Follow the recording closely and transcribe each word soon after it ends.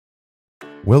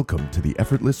Welcome to the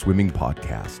Effortless Swimming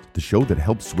Podcast, the show that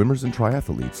helps swimmers and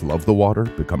triathletes love the water,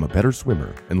 become a better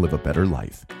swimmer, and live a better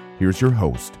life. Here's your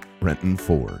host, Brenton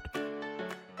Ford.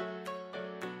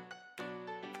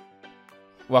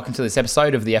 Welcome to this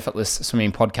episode of the Effortless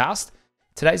Swimming Podcast.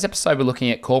 Today's episode, we're looking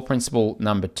at core principle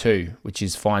number 2, which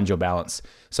is find your balance.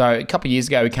 So a couple of years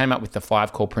ago, we came up with the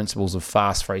 5 core principles of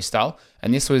fast freestyle,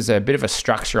 and this was a bit of a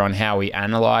structure on how we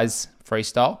analyze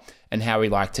freestyle and how we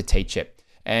like to teach it.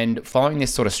 And following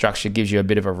this sort of structure gives you a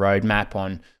bit of a roadmap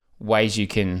on ways you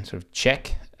can sort of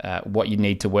check what you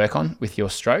need to work on with your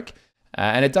stroke.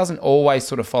 And it doesn't always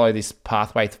sort of follow this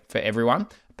pathway for everyone,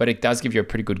 but it does give you a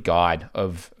pretty good guide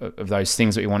of those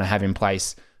things that you want to have in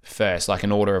place first, like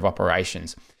an order of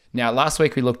operations. Now, last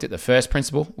week we looked at the first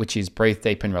principle, which is breathe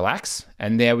deep and relax.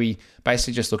 And there we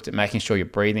basically just looked at making sure you're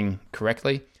breathing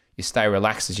correctly. You stay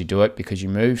relaxed as you do it because you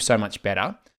move so much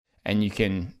better and you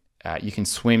can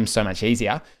swim so much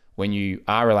easier when you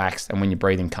are relaxed and when you're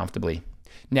breathing comfortably.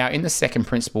 Now, in the second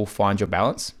principle, find your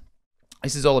balance,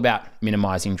 this is all about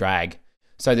minimizing drag.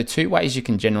 So the 2 ways you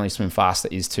can generally swim faster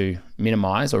is to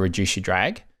minimize or reduce your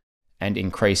drag and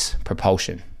increase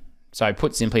propulsion. So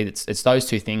put simply, it's those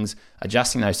 2 things,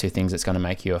 adjusting those 2 things that's going to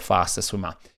make you a faster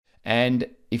swimmer. And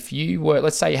if you were,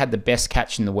 let's say you had the best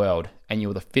catch in the world and you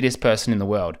were the fittest person in the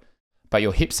world, but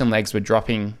your hips and legs were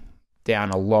dropping down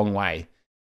a long way,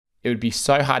 it would be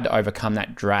so hard to overcome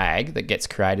that drag that gets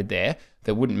created there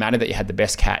that wouldn't matter that you had the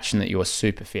best catch and that you were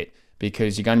super fit,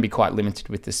 because you're going to be quite limited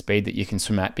with the speed that you can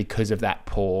swim at because of that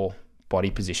poor body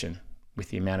position with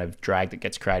the amount of drag that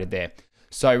gets created there.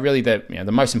 So really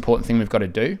the most important thing we've got to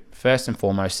do first and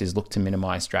foremost is look to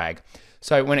minimize drag.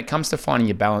 So when it comes to finding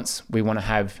your balance, we want to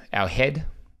have our head,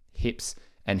 hips,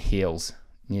 and heels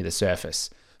near the surface.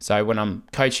 So when I'm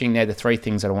coaching, they're the 3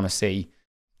 things that I want to see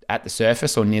at the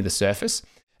surface or near the surface.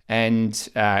 And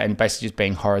basically just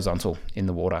being horizontal in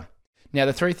the water. Now,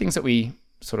 the 3 things that we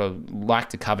sort of like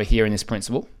to cover here in this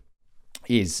principle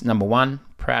is number 1,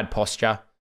 proud posture,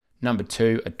 number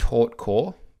 2, a taut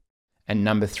core, and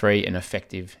number 3, an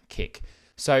effective kick.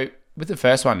 So with the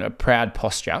first one, a proud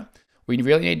posture, we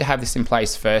really need to have this in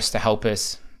place first to help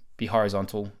us be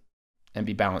horizontal and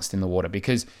be balanced in the water.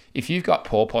 Because if you've got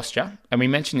poor posture, and we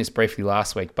mentioned this briefly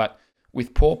last week, but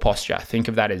with poor posture, think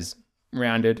of that as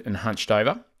rounded and hunched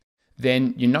over,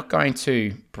 then you're not going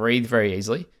to breathe very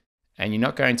easily and you're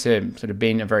not going to sort of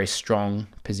be in a very strong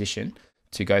position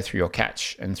to go through your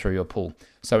catch and through your pull.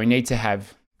 So we need to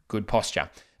have good posture.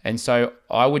 And so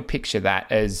I would picture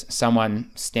that as someone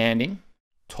standing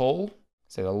tall,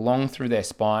 so they're long through their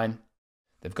spine,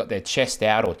 they've got their chest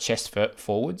out or chest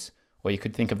forwards, or you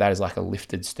could think of that as like a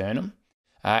lifted sternum,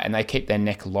 and they keep their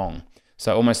neck long.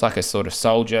 So almost like a sort of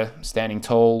soldier standing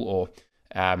tall, or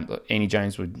Annie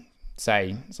Jones would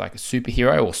say it's like a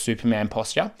superhero or Superman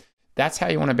posture. That's how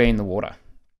you want to be in the water.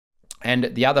 And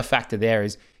the other factor there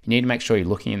is you need to make sure you're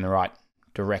looking in the right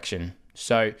direction.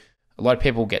 So a lot of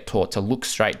people get taught to look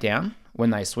straight down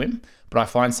when they swim, but I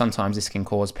find sometimes this can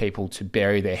cause people to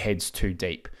bury their heads too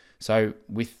deep. So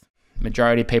with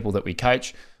majority of people that we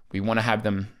coach, we want to have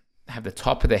them have the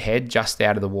top of the head just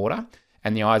out of the water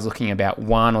and the eyes looking about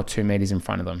 1 or 2 meters in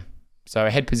front of them. So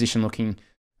a head position looking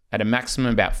at a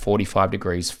maximum about 45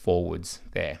 degrees forwards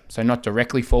there. So not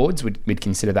directly forwards, we'd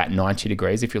consider that 90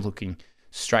 degrees if you're looking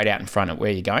straight out in front at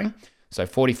where you're going. So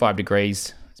 45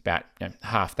 degrees is about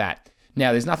half that.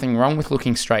 Now, there's nothing wrong with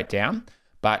looking straight down,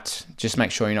 but just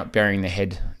make sure you're not burying the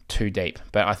head too deep.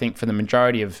 But I think for the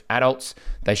majority of adults,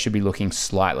 they should be looking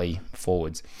slightly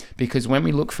forwards. Because when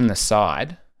we look from the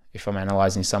side, if I'm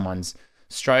analyzing someone's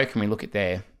stroke and we look at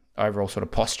their overall sort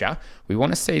of posture, we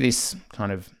want to see this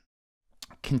kind of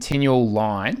continual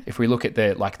line. If we look at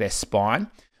their spine,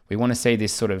 we want to see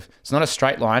this sort of, it's not a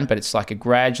straight line, but it's like a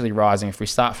gradually rising. If we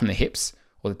start from the hips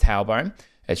or the tailbone,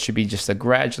 it should be just a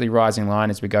gradually rising line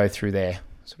as we go through their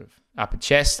sort of upper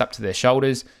chest, up to their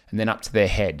shoulders, and then up to their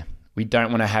head. We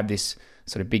don't want to have this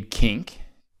sort of big kink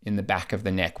in the back of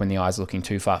the neck when the eye's looking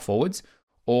too far forwards.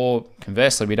 Or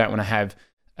conversely, we don't want to have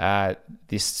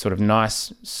this sort of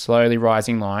nice, slowly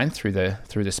rising line through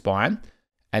the spine,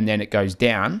 and then it goes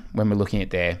down when we're looking at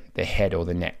their head or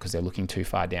the neck because they're looking too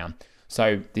far down.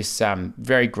 So this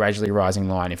very gradually rising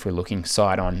line if we're looking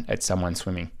side on at someone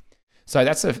swimming. So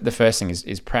that's the first thing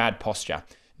is proud posture.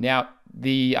 Now,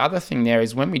 the other thing there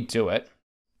is when we do it,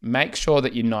 make sure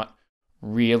that you're not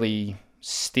really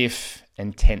stiff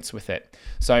and tense with it.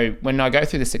 So when I go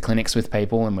through this at clinics with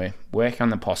people and we're working on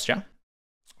the posture,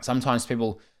 sometimes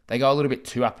people, they go a little bit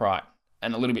too upright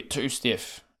and a little bit too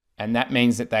stiff. And that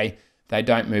means that they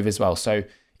don't move as well. So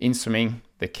in swimming,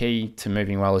 the key to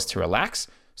moving well is to relax.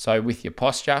 So with your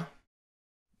posture,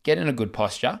 get in a good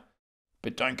posture,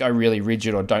 but don't go really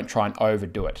rigid or don't try and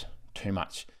overdo it too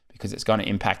much because it's going to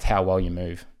impact how well you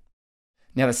move.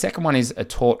 Now, the second one is a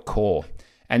taut core.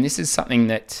 And this is something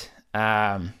that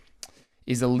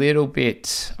is a little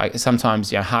bit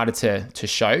sometimes harder to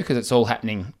show because it's all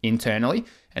happening internally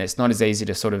and it's not as easy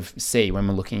to sort of see when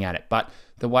we're looking at it. But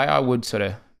the way I would sort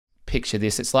of picture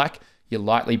this, it's like you're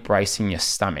lightly bracing your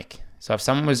stomach. So if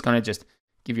someone was going to just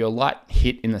give you a light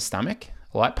hit in the stomach,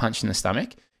 a light punch in the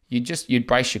stomach, you'd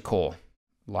brace your core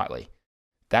lightly.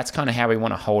 That's kind of how we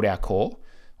want to hold our core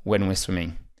when we're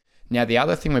swimming. Now, the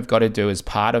other thing we've got to do as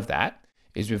part of that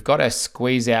is we've got to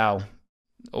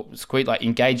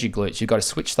engage your glutes. You've got to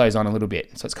switch those on a little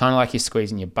bit. So it's kind of like you're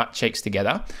squeezing your butt cheeks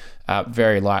together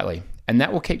very lightly. And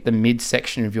that will keep the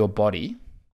midsection of your body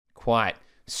quite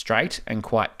straight and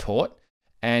quite taut.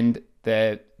 And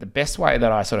the best way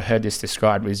that I sort of heard this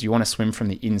described was you want to swim from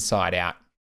the inside out.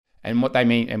 And what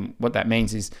that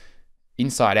means is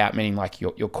inside out, meaning like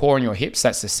your core and your hips,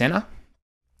 that's the center.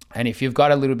 And if you've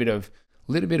got a little bit of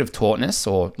tautness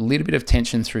or a little bit of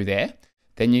tension through there,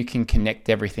 then you can connect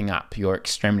everything up. Your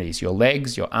extremities, your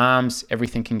legs, your arms,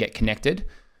 everything can get connected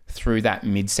through that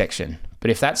midsection.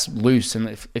 But if that's loose and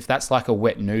if that's like a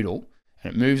wet noodle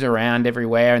and it moves around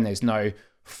everywhere and there's no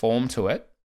form to it,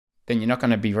 then you're not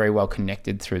going to be very well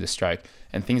connected through the stroke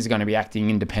and things are going to be acting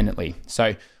independently.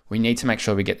 So we need to make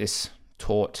sure we get this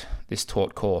taut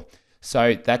core.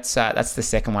 So that's the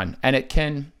second one. And it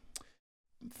can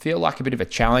feel like a bit of a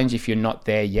challenge if you're not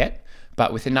there yet,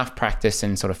 but with enough practice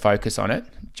and sort of focus on it,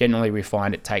 generally we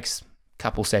find it takes a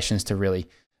couple sessions to really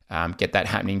get that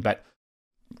happening. But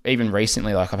even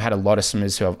recently, like I've had a lot of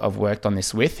swimmers who I've worked on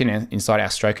this with inside our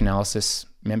stroke analysis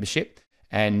membership,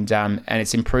 and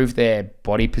it's improved their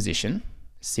body position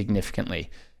significantly,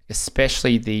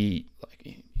 especially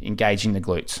engaging the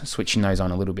glutes, switching those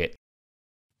on a little bit.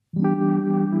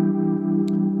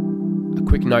 A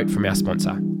quick note from our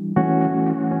sponsor.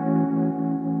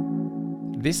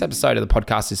 This episode of the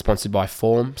podcast is sponsored by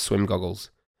Form Swim Goggles.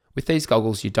 With these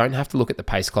goggles, you don't have to look at the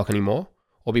pace clock anymore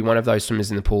or be one of those swimmers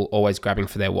in the pool always grabbing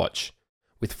for their watch.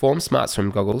 With Form Smart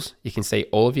Swim Goggles, you can see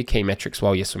all of your key metrics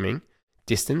while you're swimming.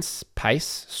 Distance,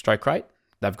 pace, stroke rate,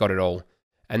 they've got it all.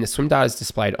 And the swim data is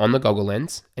displayed on the goggle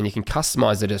lens and you can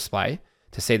customize the display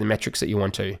to see the metrics that you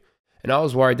want to. And I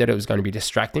was worried that it was going to be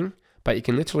distracting, but you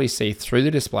can literally see through the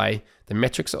display. The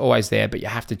metrics are always there, but you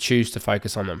have to choose to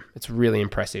focus on them. It's really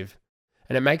impressive.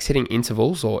 And it makes hitting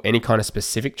intervals or any kind of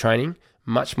specific training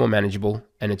much more manageable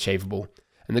and achievable.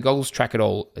 And the goggles track it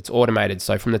all. It's automated.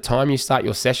 So from the time you start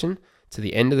your session to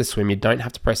the end of the swim, you don't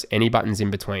have to press any buttons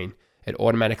in between. It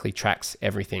automatically tracks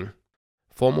everything.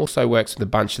 Form also works with a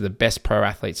bunch of the best pro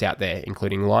athletes out there,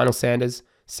 including Lionel Sanders,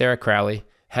 Sarah Crowley,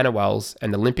 Hannah Wells,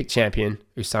 and Olympic champion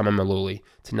Usama Maluli,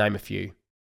 to name a few.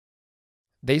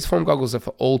 These Form goggles are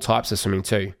for all types of swimming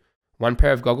too. One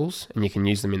pair of goggles and you can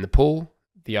use them in the pool,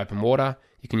 the open water.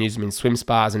 You can use them in swim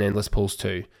spas and endless pools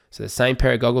too. So the same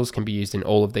pair of goggles can be used in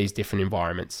all of these different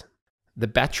environments. The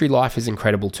battery life is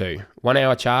incredible too. 1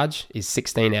 hour charge is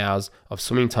 16 hours of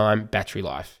swimming time battery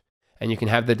life. And you can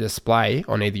have the display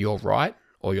on either your right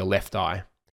or your left eye.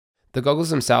 The goggles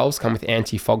themselves come with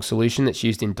anti-fog solution that's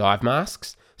used in dive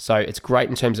masks. So it's great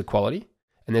in terms of quality.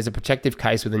 And there's a protective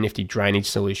case with a nifty drainage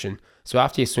solution. So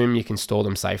after you swim, you can store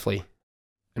them safely.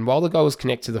 And while the goggles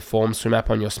connect to the Form Swim app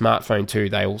on your smartphone too,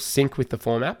 they will sync with the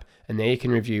Form app, and there you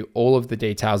can review all of the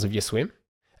details of your swim,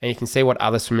 and you can see what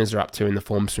other swimmers are up to in the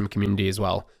Form Swim community as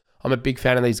well. I'm a big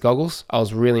fan of these goggles. I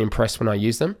was really impressed when I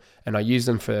used them, and I use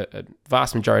them for a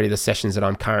vast majority of the sessions that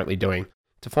I'm currently doing.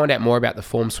 To find out more about the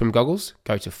Form Swim goggles,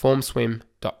 go to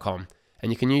formswim.com,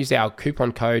 and you can use our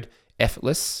coupon code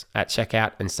EFFORTLESS at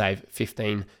checkout and save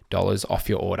 $15 off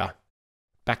your order.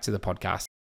 Back to the podcast.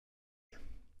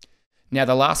 Now,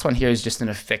 the last one here is just an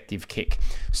effective kick.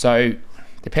 So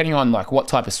depending on like what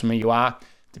type of swimmer you are,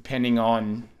 depending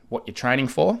on what you're training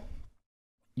for,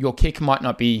 your kick might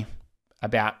not be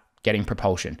about getting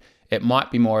propulsion. It might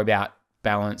be more about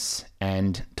balance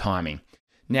and timing.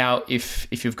 Now, if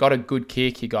you've got a good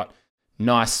kick, you've got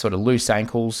nice sort of loose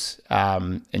ankles,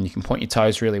 and you can point your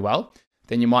toes really well,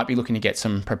 then you might be looking to get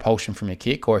some propulsion from your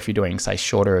kick, or if you're doing, say,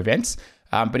 shorter events.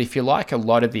 But if you like a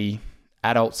lot of the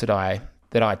adults that I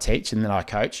teach and that I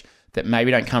coach that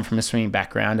maybe don't come from a swimming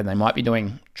background and they might be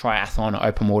doing triathlon or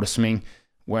open water swimming,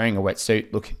 wearing a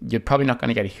wetsuit, look, you're probably not going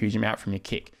to get a huge amount from your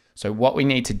kick. So what we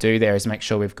need to do there is make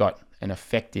sure we've got an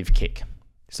effective kick.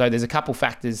 So there's a couple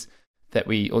things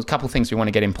we want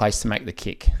to get in place to make the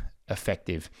kick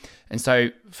effective. And so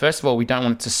first of all, we don't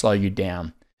want it to slow you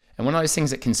down. And one of those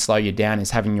things that can slow you down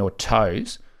is having your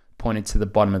toes pointed to the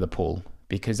bottom of the pool,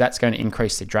 because that's going to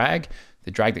increase the drag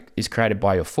that is created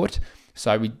by your foot.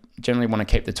 So we generally want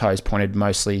to keep the toes pointed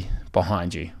mostly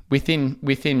behind you, within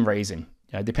reason,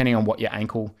 depending on what your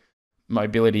ankle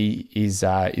mobility is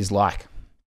like.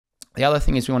 The other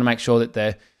thing is we want to make sure that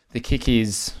the kick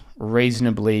is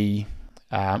reasonably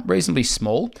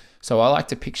small. So I like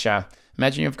to picture,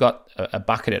 imagine you've got a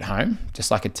bucket at home,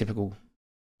 just like a typical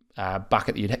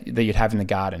bucket that you'd have in the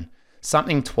garden.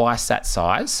 Something twice that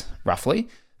size, roughly.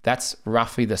 That's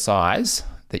roughly the size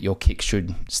that your kick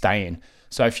should stay in.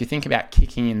 So if you think about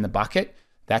kicking in the bucket,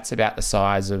 that's about the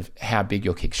size of how big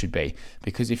your kick should be.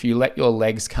 Because if you let your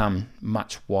legs come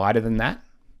much wider than that,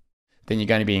 then you're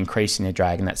going to be increasing your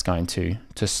drag, and that's going to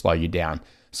slow you down.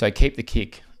 So keep the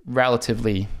kick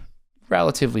relatively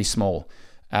small.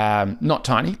 Not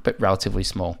tiny, but relatively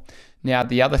small. Now,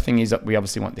 the other thing is that we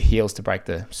obviously want the heels to break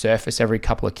the surface every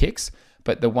couple of kicks,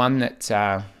 but the one that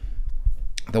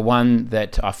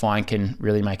I find can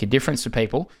really make a difference for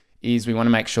people is we want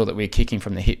to make sure that we're kicking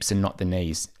from the hips and not the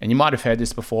knees. And you might have heard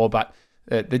this before, but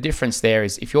the difference there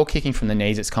is if you're kicking from the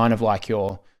knees, it's kind of like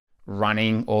you're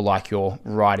running or like you're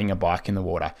riding a bike in the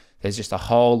water. There's just a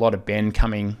whole lot of bend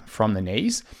coming from the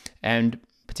knees, and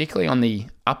particularly on the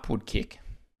upward kick,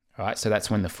 all right, so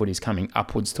that's when the foot is coming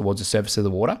upwards towards the surface of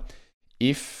the water.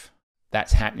 If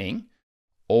that's happening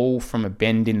all from a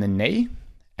bend in the knee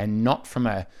and not from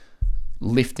a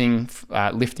lifting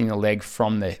the leg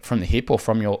from the hip or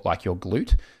from your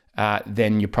glute,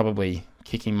 then you're probably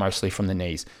kicking mostly from the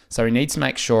knees. So we need to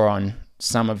make sure on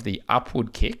some of the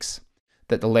upward kicks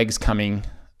that the leg's coming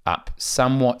up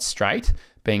somewhat straight,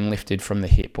 being lifted from the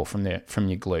hip or from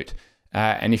your glute.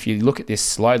 And if you look at this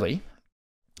slowly,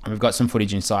 and we've got some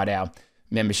footage inside our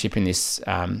membership in this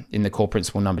in the core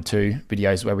principle number 2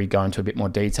 videos where we go into a bit more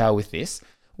detail with this,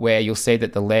 where you'll see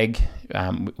that the leg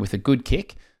with a good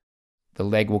kick, the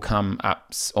leg will come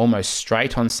up almost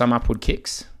straight on some upward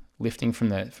kicks, lifting from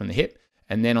the hip,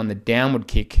 and then on the downward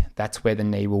kick, that's where the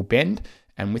knee will bend.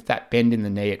 And with that bend in the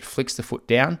knee, it flicks the foot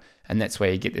down, and that's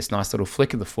where you get this nice little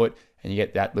flick of the foot, and you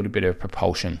get that little bit of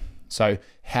propulsion. So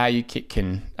how you kick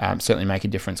can certainly make a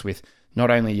difference with not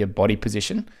only your body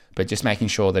position, but just making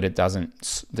sure that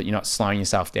that you're not slowing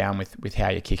yourself down with how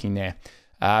you're kicking there.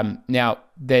 Now,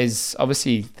 there's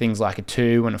obviously things like a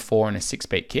 2 and a 4 and a 6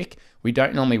 beat kick. We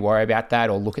don't normally worry about that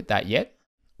or look at that yet.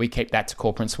 We keep that to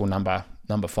core principle number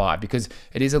 5 because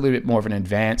it is a little bit more of an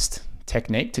advanced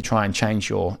technique to try and change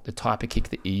the type of kick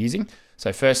that you're using.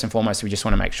 So first and foremost, we just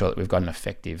want to make sure that we've got an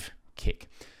effective kick.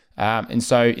 And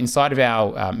so inside of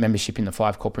our membership in the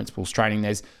 5 core principles training,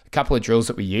 there's a couple of drills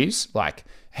that we use, like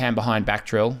hand behind back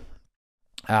drill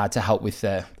to help with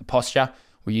the posture.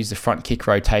 We use the front kick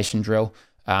rotation drill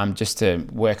just to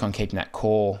work on keeping that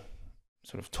core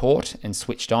sort of taut and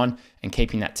switched on and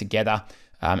keeping that together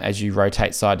as you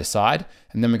rotate side to side.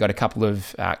 And then we've got a couple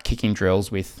of kicking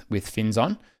drills with fins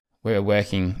on. We're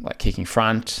working like kicking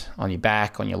front, on your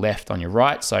back, on your left, on your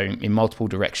right. So in multiple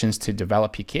directions to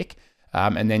develop your kick.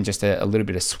 And then just a little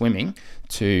bit of swimming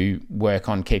to work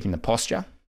on keeping the posture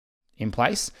in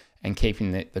place and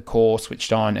keeping the core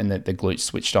switched on and the glutes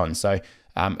switched on. So,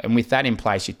 and with that in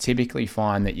place, you typically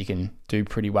find that you can do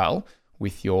pretty well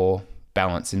with your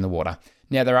balance in the water.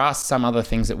 Now, there are some other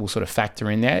things that will sort of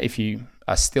factor in there if you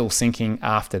are still sinking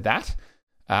after that,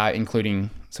 including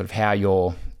sort of how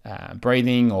you're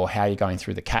breathing or how you're going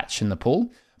through the catch and the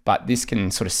pull. But this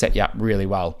can sort of set you up really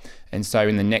well. And so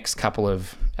in the next couple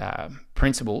of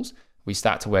principles, we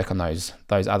start to work on those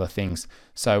other things.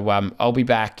 So I'll be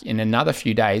back in another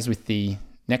few days with the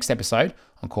next episode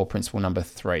on core principle number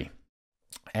 3.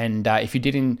 And if you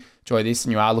did enjoy this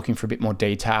and you are looking for a bit more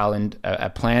detail and a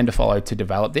plan to follow to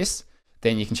develop this,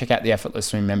 then you can check out the Effortless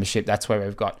Swim membership. That's where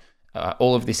we've got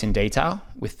all of this in detail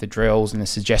with the drills and the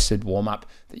suggested warm-up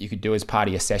that you could do as part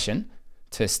of your session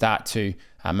to start to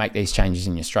make these changes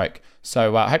in your stroke.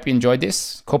 So I hope you enjoyed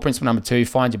this. Core principle number 2,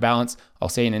 find your balance. I'll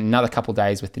see you in another couple of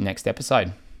days with the next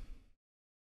episode.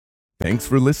 Thanks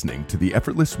for listening to the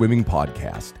Effortless Swimming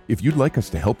Podcast. If you'd like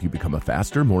us to help you become a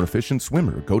faster, more efficient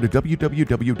swimmer, go to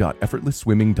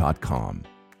www.effortlessswimming.com.